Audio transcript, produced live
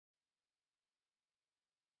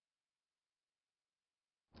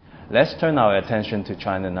Let's turn our attention to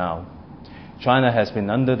China now. China has been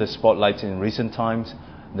under the spotlight in recent times.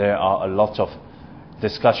 There are a lot of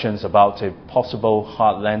discussions about a possible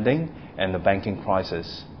hard landing and the banking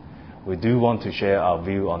crisis. We do want to share our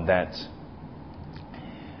view on that.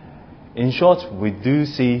 In short, we do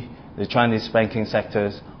see the Chinese banking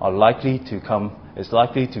sectors is likely to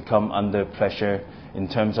come under pressure in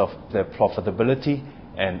terms of their profitability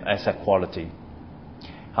and asset quality.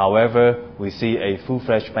 However, we see a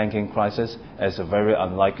full-fledged banking crisis as a very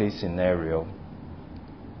unlikely scenario.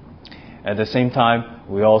 At the same time,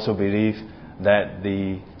 we also believe that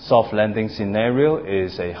the soft landing scenario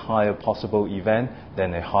is a higher possible event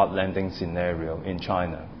than a hard landing scenario in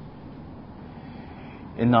China.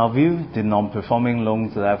 In our view, the non-performing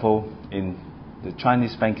loans level in the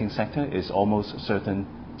Chinese banking sector is almost certain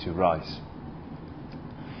to rise.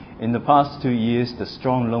 In the past 2 years, the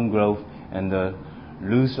strong loan growth and the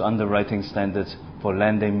loose underwriting standards for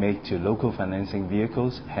lending made to local financing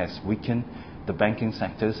vehicles has weakened the banking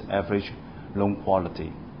sector's average loan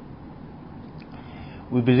quality.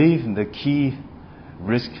 We believe the key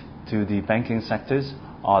risk to the banking sectors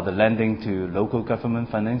are the lending to local government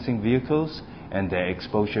financing vehicles and their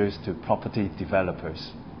exposures to property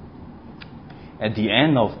developers. At the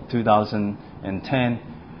end of 2010,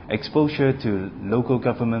 exposure to local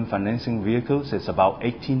government financing vehicles is about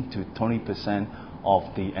 18 to 20% of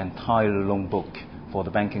the entire loan book for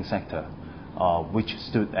the banking sector, which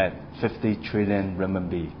stood at 50 trillion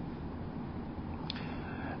RMB.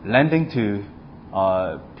 Lending to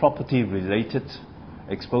property-related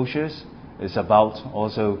exposures is about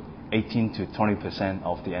also 18 to 20%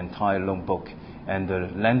 of the entire loan book, and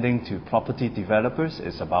the lending to property developers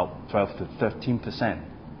is about 12 to 13%.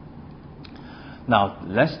 Now,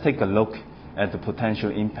 let's take a look at the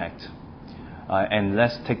potential impact. And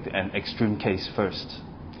let's take an extreme case first.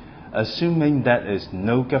 Assuming that there is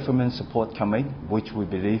no government support coming, which we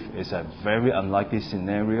believe is a very unlikely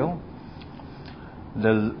scenario,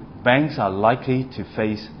 the banks are likely to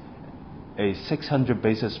face a 600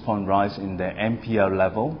 basis point rise in their NPL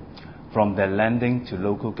level from their lending to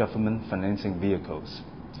local government financing vehicles.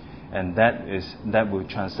 And that will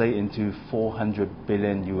translate into $400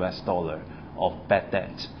 billion of bad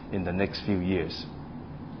debt in the next few years.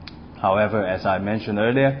 However, as I mentioned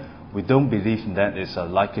earlier, we don't believe that is a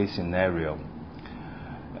likely scenario.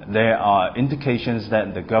 There are indications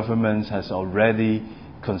that the government has already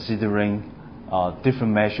considering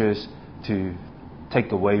different measures to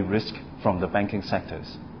take away risk from the banking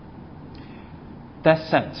sectors. That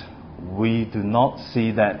said, we do not see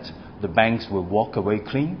that the banks will walk away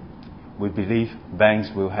clean. We believe banks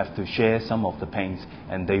will have to share some of the pains,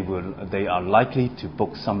 and they are likely to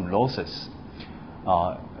book some losses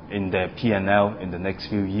in their P&L in the next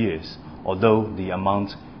few years, although the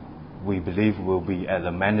amount we believe will be at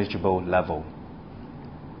a manageable level.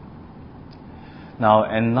 Now,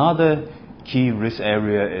 another key risk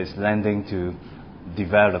area is lending to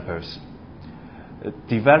developers.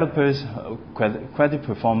 Developers' credit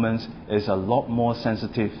performance is a lot more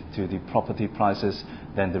sensitive to the property prices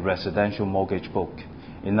than the residential mortgage book.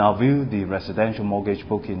 In our view, the residential mortgage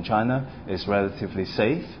book in China is relatively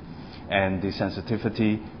safe, and the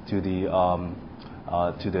sensitivity to the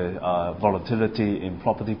volatility in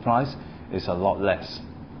property price is a lot less.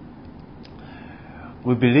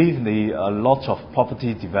 We believe a lot of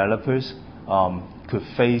property developers could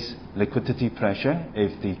face liquidity pressure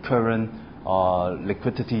if the current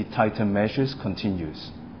liquidity tighten measures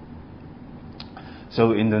continues.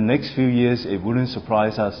 So in the next few years, it wouldn't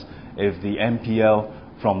surprise us if the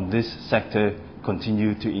NPL from this sector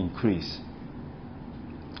continue to increase.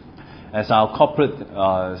 As our corporate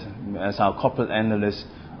analysts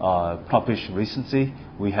published recently,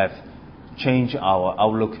 we have changed our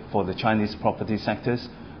outlook for the Chinese property sectors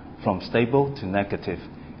from stable to negative,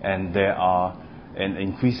 and there are an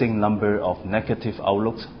increasing number of negative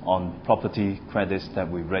outlooks on property credits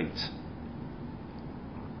that we rate.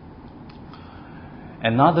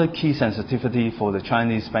 Another key sensitivity for the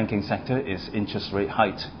Chinese banking sector is interest rate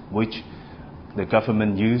hike, which the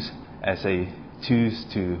government use as a tool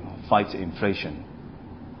to fight inflation.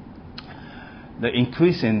 The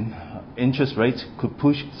increase in interest rates could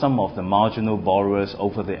push some of the marginal borrowers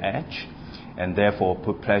over the edge and therefore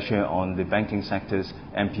put pressure on the banking sector's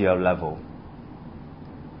NPL level.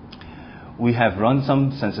 We have run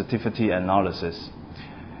some sensitivity analysis.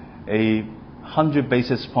 A 100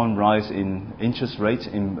 basis point rise in interest rates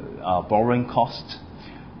in borrowing costs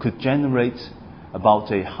could generate about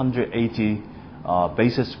 180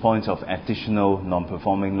 basis points of additional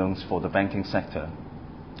non-performing loans for the banking sector.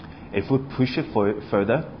 If we push it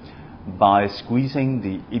further, by squeezing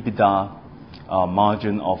the EBITDA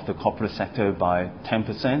margin of the corporate sector by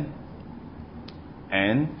 10%,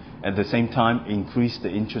 and at the same time increase the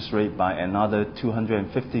interest rate by another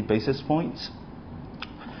 250 basis points,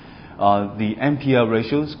 the NPL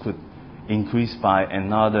ratios could increase by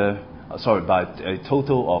by a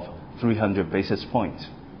total of 300 basis points.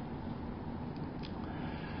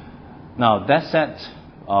 Now that said,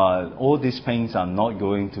 all these pains are not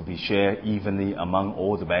going to be shared evenly among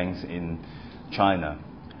all the banks in China.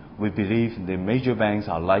 We believe the major banks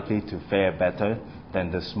are likely to fare better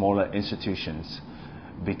than the smaller institutions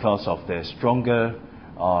because of their stronger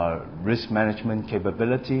risk management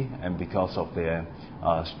capability and because of their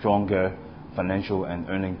stronger financial and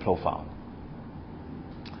earning profile.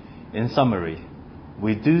 In summary,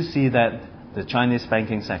 we do see that the Chinese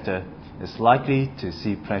banking sector is likely to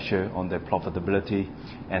see pressure on their profitability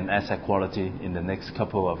and asset quality in the next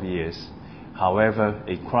couple of years. However,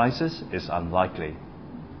 a crisis is unlikely.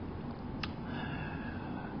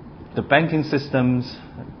 The banking system's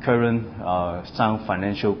current sound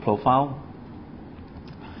financial profile,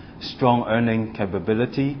 strong earning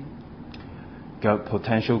capability,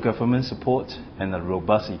 potential government support, and a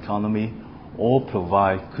robust economy all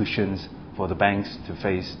provide cushions for the banks to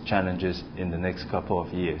face challenges in the next couple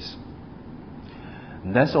of years.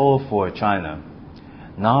 And that's all for China.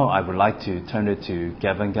 Now I would like to turn it to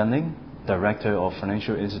Gavin Gunning, Director of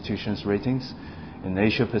Financial Institutions Ratings in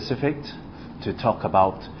Asia Pacific, to talk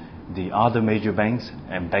about the other major banks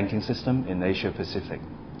and banking system in Asia Pacific.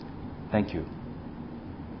 Thank you.